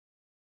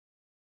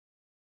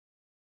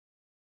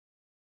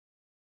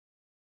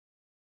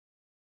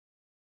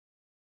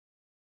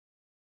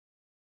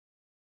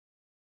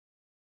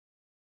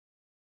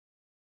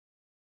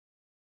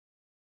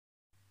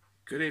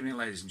Good evening,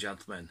 ladies and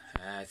gentlemen.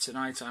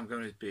 Tonight I'm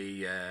going to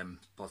be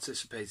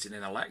participating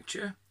in a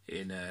lecture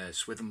in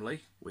Swythemley,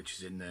 which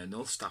is in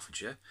North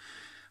Staffordshire,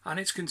 and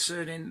it's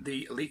concerning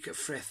the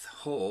Leekfrith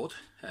hoard,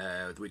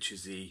 which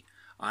is the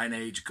Iron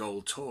Age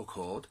Gold Torc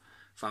hoard,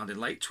 found in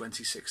late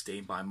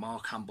 2016 by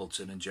Mr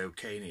Hambleton and Joe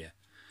Cania.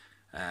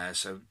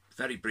 So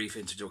very brief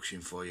introduction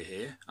for you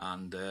here,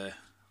 and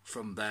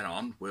from then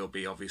on we'll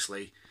be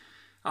obviously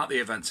at the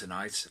event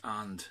tonight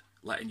and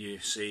letting you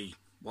see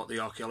what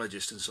the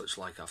archaeologist and such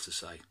like have to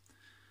say.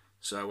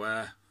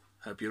 So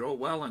hope you're all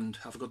well and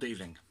have a good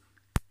evening.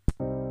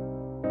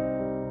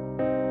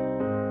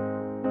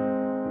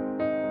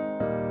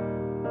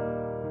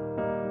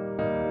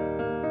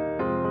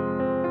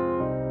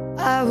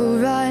 I will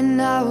run,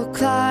 I will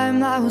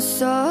climb, I will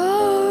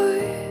soar.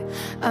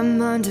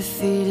 I'm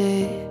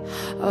undefeated,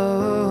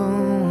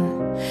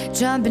 oh.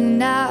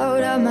 Jumping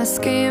out of my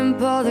skin,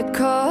 pull the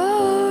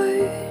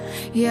cord.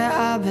 Yeah,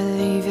 I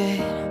believe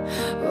it.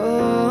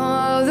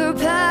 Oh, the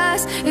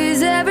past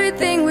is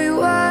everything we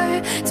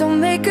were. Don't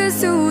make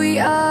us who we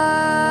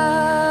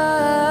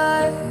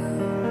are.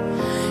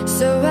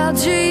 So I'll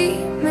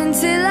dream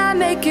until I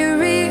make it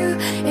real,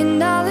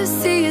 and all I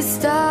see is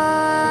stars.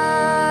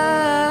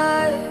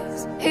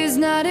 It's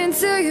not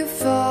until you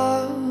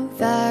fall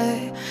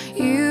that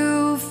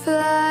you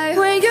fly.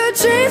 When your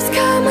dreams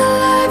come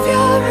alive,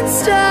 you're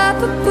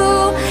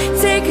unstoppable.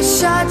 Take a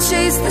shot,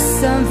 chase the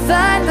sun,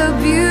 find the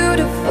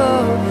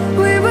beautiful.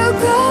 We will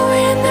glow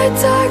in the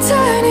dark,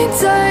 turning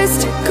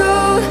dust to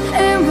gold,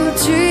 and we'll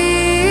dream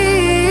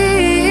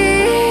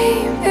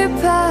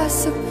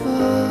impossible.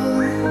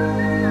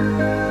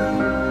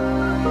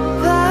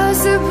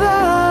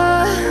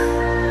 Possible.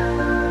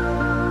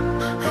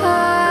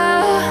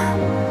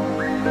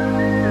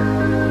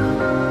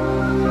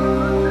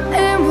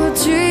 And we'll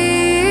dream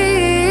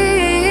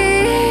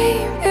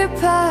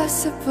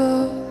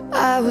impossible.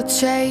 I will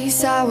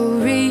chase, I will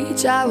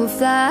reach, I will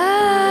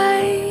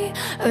fly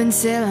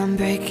until I'm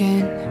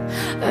breaking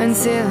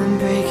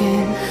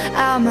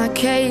out my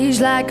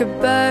cage like a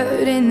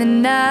bird in the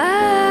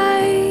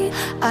night.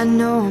 I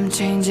know I'm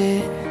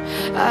changing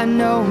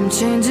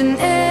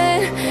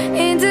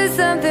into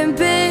something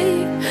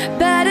big,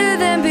 better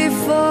than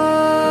before.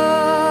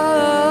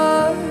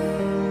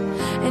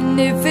 And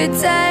if it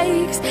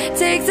takes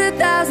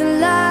 1,000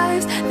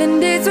 lives,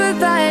 then it's worth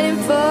fighting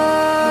for.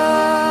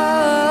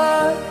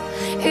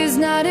 It's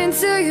not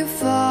until you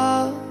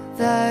fall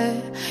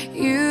that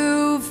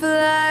you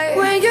fly.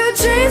 When your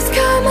dreams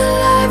come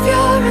alive,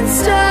 you're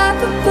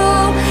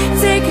unstoppable.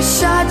 Take a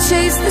shot,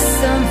 chase the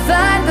sun,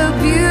 find the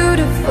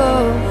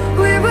beautiful.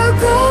 We will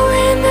glow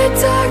in the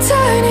dark,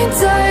 turning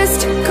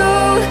dust to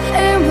gold,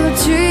 and we'll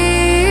dream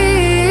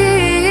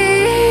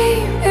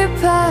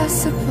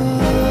impossible.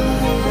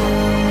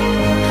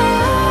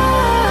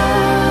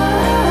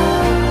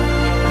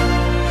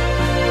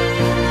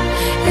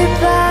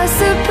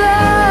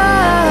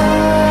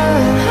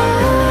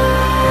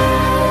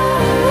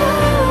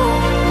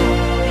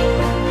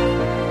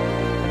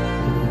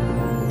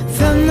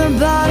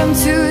 Bottom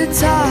to the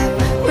top,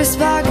 we're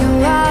sparking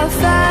wild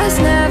fast.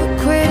 Never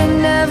quit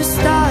and never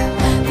stop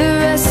the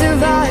rest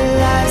of our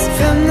lives.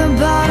 From the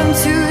bottom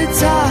to the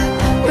top,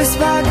 we're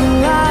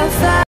sparking wild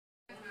fast.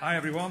 Hi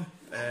everyone,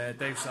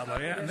 Dave Sadler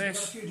here, and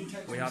this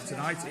we have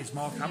tonight is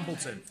Mr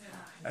Hambleton.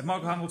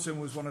 Mr Hambleton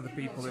was one of the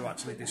people who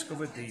actually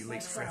discovered the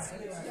Leekfrith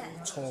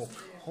Torc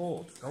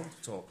hoard, Gold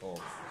Torc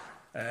hoard.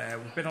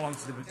 We've been along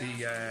to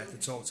the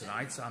talk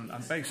tonight, and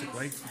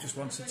basically we just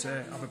wanted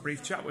to have a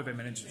brief chat with him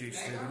and introduce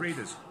you to the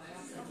readers.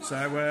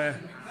 So,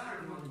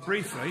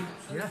 briefly,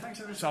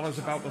 tell us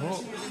about the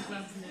hook.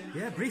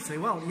 Yeah, briefly.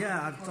 Well,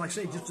 yeah, like I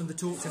say, just done the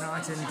talk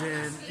tonight, and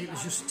it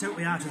was just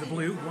totally out of the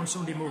blue one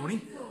Sunday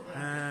morning.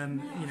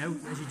 You know,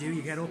 as you do,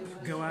 you get up,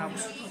 go out.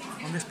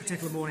 On this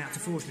particular morning, I had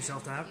to force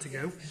myself out to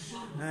go.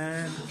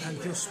 And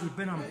just, we've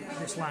been on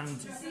this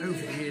land over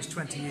the years,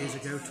 20 years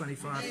ago,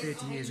 25,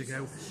 30 years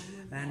ago,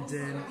 and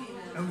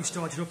only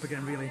started up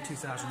again really in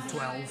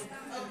 2012.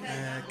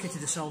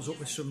 Kitted ourselves up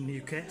with some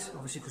new kit,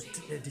 obviously because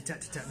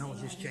detector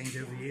technology has changed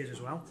over the years as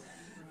well,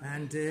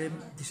 and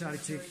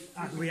decided to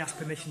re-ask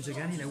permissions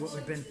again, you know, what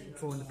we've been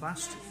for in the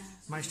past.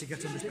 Managed to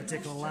get on this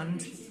particular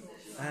land,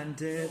 and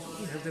you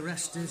know, the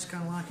rest is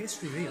kind of like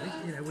history really.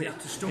 You know, we have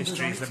to stumble on it.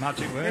 History's the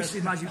magic word.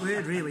 History's the magic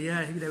word really,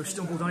 yeah. You know,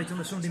 stumbled on it on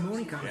a Sunday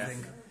morning kind of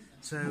thing.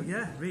 So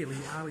yeah, really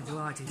highly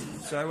delighted.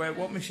 So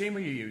what machine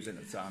were you using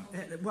at the time?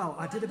 Well,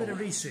 I did a bit of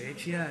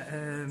research, yeah.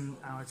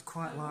 I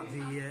quite like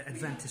the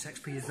Adventus,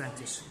 XP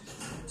Adventus.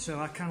 So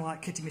I kind of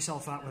like kitting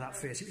myself out with that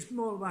first. It was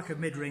more like a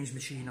mid-range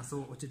machine. I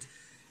thought to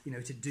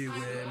do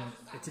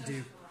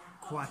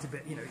quite a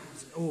bit, you know,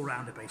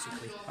 all-rounder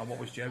basically. And what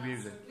was Joe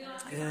using?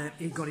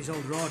 He got his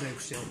old Rado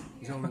still,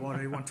 his old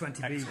Rado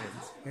 120B,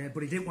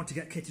 but he didn't want to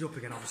get kitted up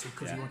again obviously,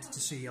 because he wanted to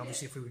see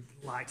obviously if we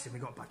liked it and we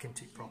got back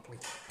into it properly.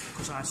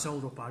 Because I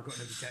sold up, I got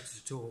no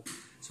detectors at all,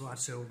 so I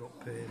sold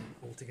up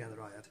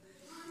altogether I had.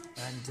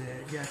 And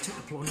yeah, I took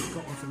the plunge,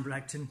 got one from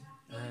Bregton,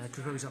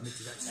 because I always had my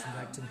detectors from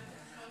Bregton,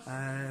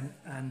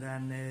 and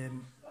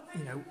then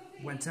you know,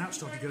 went out,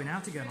 started going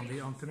out again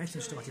on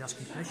permission, started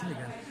asking permission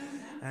again.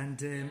 And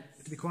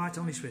to be quite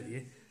honest with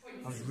you,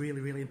 I was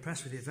really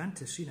impressed with the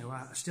Aventus. You know,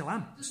 I still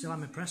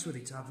am impressed with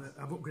it.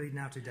 I've upgraded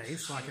now to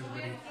Dave's, like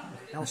everybody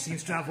else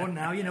seems to have one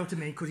now, you know what I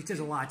mean, because it is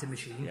a lighter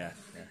machine. Yeah.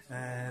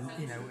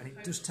 You know, and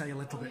it does tell you a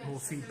little bit more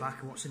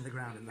feedback of what's in the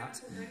ground and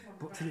that.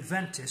 But for the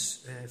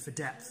Aventus, for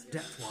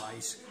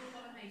depth-wise,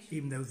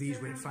 even though these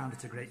weren't found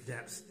at a great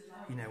depth,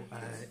 you know,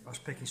 I was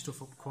picking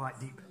stuff up quite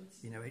deep,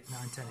 you know, 8,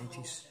 9, 10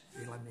 inches,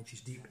 11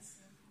 inches deep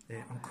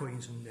on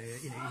coins and,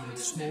 you know, even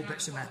small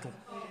bits of metal.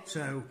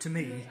 So, to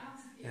me,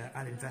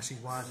 I'd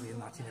invested wisely in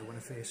that, you know, when I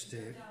first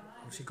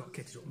obviously got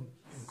kitted up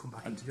and come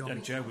back into the hobby.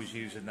 And Joe was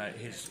using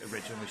his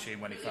original machine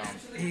when he found...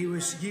 He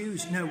was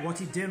no, what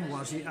he did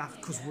was,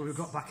 because we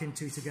got back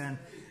into it again,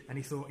 and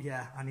he thought,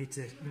 yeah, I need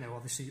to, you know,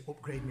 obviously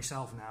upgrade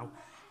myself now.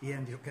 He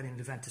ended up getting an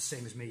event the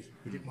same as me.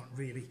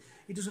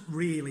 He doesn't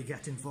really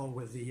get involved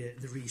with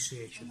the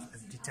research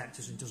of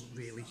detectors, and doesn't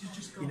really,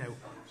 you know,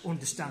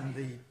 understand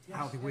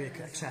how they work,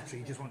 etc.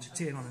 He just wants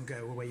to turn on and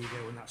go, away you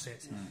go, and that's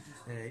it.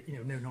 You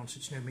know, no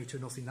nonsense, no meter,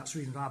 nothing. That's the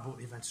reason I bought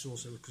the events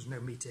also, because no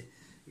meter.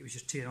 It was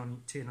just turn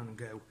on and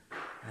go.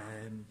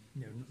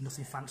 You know,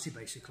 nothing fancy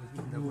basically,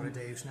 even though we're at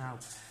Dave's now.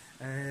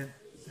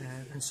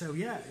 And so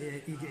yeah,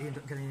 he ended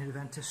up getting an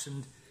Aventus,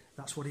 and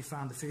that's what he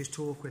found the first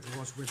torque with,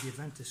 was with the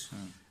Aventus.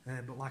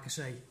 But like I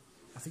say,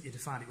 I think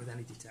you'd find it with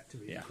any detector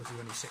really, because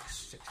they're only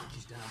 6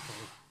 inches down,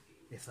 probably,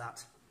 if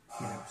that.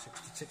 You know,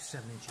 6 to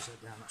 7 inches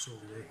down, that's all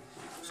they do.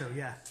 So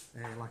yeah,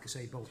 like I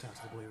say, bolt out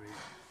of the blue really.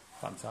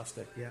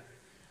 Fantastic. Yeah.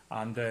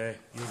 And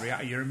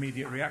your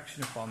immediate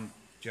reaction upon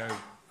Joe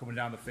coming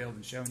down the field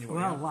and showing you what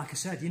well, like I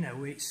said, you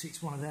know,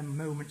 it's one of them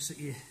moments that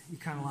you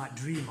kind of like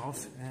dream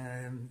of.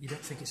 You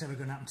don't think it's ever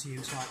going to happen to you.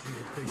 It's like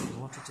the purchasing a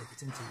lottery ticket,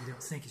 isn't it? You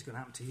don't think it's going to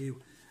happen to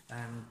you.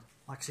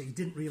 Like I say, he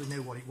didn't really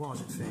know what it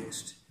was at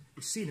first.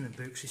 He's seen him in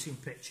books, he's seen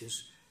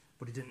pictures,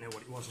 but he didn't know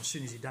what it was. As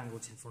soon as he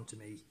dangled it in front of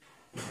me,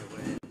 you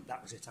know,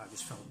 that was it. I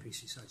just fell to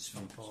pieces. I just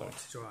fell apart.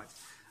 It's all right.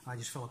 I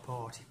just fell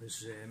apart. It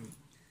was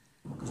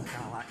because I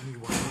kind of like knew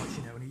what it was,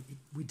 you know. And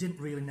we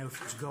didn't really know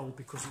if it was gold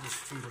because it was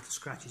a few little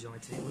scratches on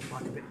it. It looked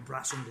like a bit of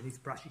brass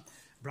underneath,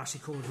 brassy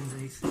coloured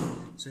underneath.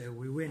 So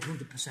we weren't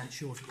 100%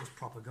 sure if it was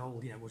proper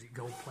gold. You know, was it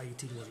gold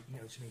plated? Was it, you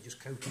know, to me just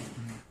coated,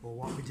 or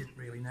what? We didn't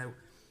really know.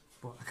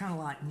 But I kind of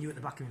like knew at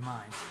the back of my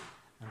mind.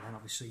 And then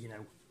obviously, you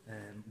know,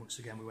 once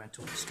again we went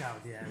up,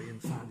 scoured the area,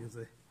 and found the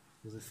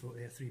other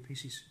 3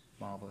 pieces.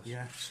 Marvellous.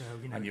 Yeah, so,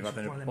 you know, and you've had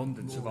an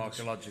abundance of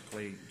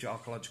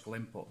archaeological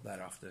input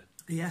thereafter.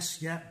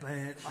 Yes, yeah.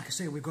 Like I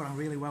say, we've got on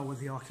really well with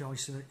the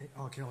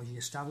archaeology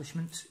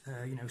establishment.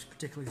 You know,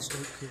 particularly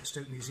the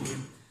Stoke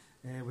Museum.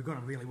 We've got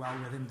on really well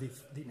with them.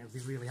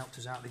 They've really helped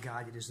us out. They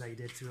guided as they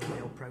did through the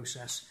whole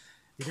process.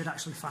 They did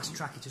actually fast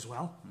track it as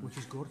well, which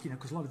is good. You know,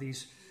 because a lot of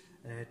these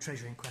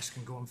treasure inquests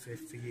can go on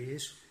for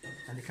years,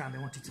 and they kind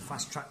of wanted to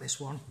fast track this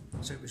one,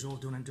 so it was all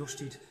done and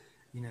dusted.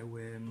 You know,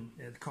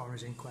 the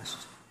coroner's inquest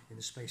in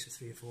the space of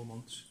 3 or 4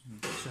 months.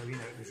 So, you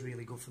know, it was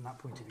really good from that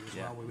point of view as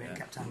well. We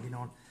kept hanging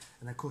on,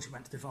 and then of course it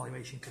went to the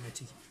valuation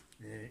committee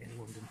in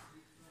London,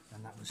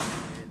 and that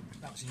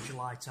was in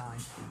July time,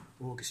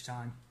 August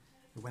time,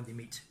 when they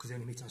meet, because they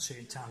only meet on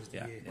certain times of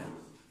the year.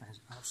 And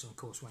also, of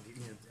course, when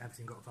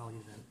everything got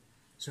valued then.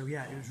 So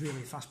yeah, it was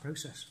really a fast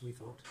process, we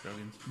thought.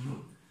 Brilliant.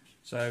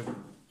 So,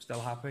 still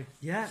happy?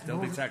 Yeah.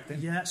 Still detecting?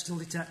 Yeah, still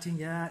detecting,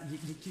 yeah.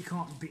 You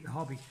can't beat the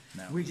hobby.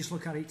 No. We just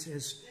look at it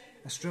as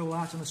a stroll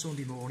out on a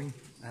Sunday morning,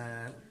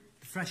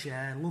 fresh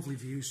air, lovely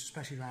views,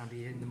 especially around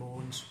here in the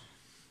mornings,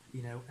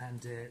 you know,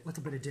 and a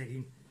little bit of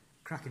digging,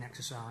 cracking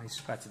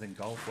exercise. Better than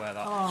golf, where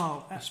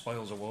that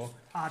spoils a walk.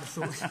 I'd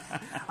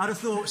have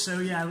thought so,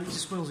 yeah. It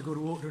spoils a good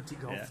walk, doesn't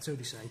it, golf, so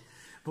they say.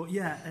 But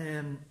yeah,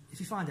 if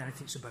you find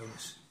anything, it's a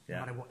bonus, no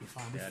matter what you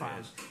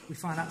find. We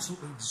find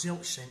absolutely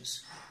zilch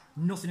since.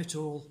 Nothing at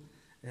all.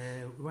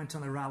 We went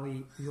on a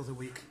rally the other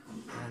week,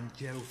 and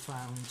Joe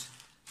found,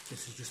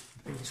 this was just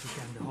the previous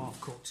weekend, a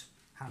half-cut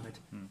hammered,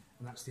 and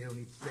that's the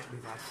only bit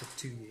we've had for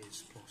 2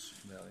 years plus.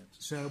 Brilliant.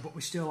 So, but we're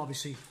still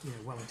obviously, you know,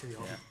 well into the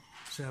hobby.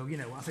 So, you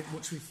know, I think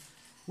once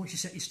you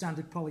set your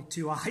standard probably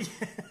too high,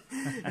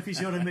 if you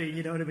see what I mean,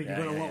 you know what I mean. You've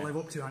got a lot to live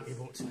up to, haven't you?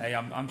 But hey,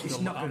 I'm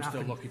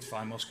still lucky to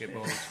find musket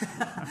balls.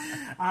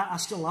 I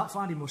still like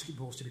finding musket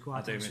balls, to be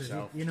quite honest with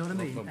you. You know what I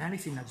mean? Them.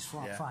 Anything, I just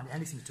find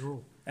anything at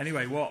all.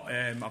 Anyway, what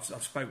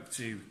I've spoke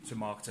to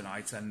Mark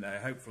tonight, and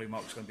hopefully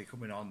Mark's going to be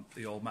coming on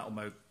the Old Metal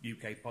Mode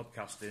UK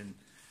podcast in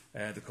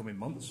the coming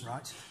months.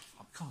 Right.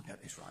 I can't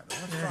get this right, but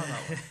let's try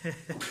that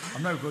one.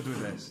 I'm no good with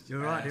this.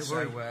 You're right,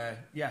 don't worry.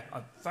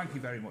 Thank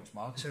you very much,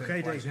 Mark. It's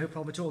okay, Dave, no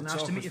problem at all.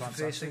 Nice to meet you for the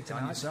first thing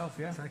tonight. Yourself,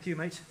 yeah. Thank you,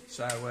 mate.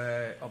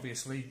 So,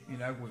 obviously, you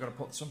know, we've got to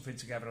put something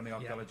together on the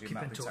Archaeology and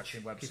Metal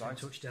Detection website. Keep in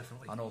touch,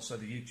 definitely. And also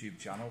the YouTube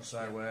channel. So,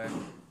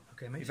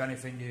 okay, mate. if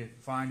anything you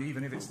find,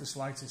 even if it's the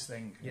slightest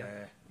thing,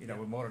 you know,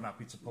 we're more than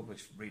happy to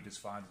publish readers'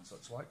 finds and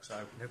such like. So,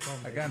 no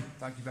problem, again,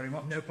 thank you very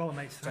much. No problem,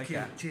 mate. Thank you.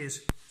 Take care.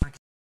 Cheers.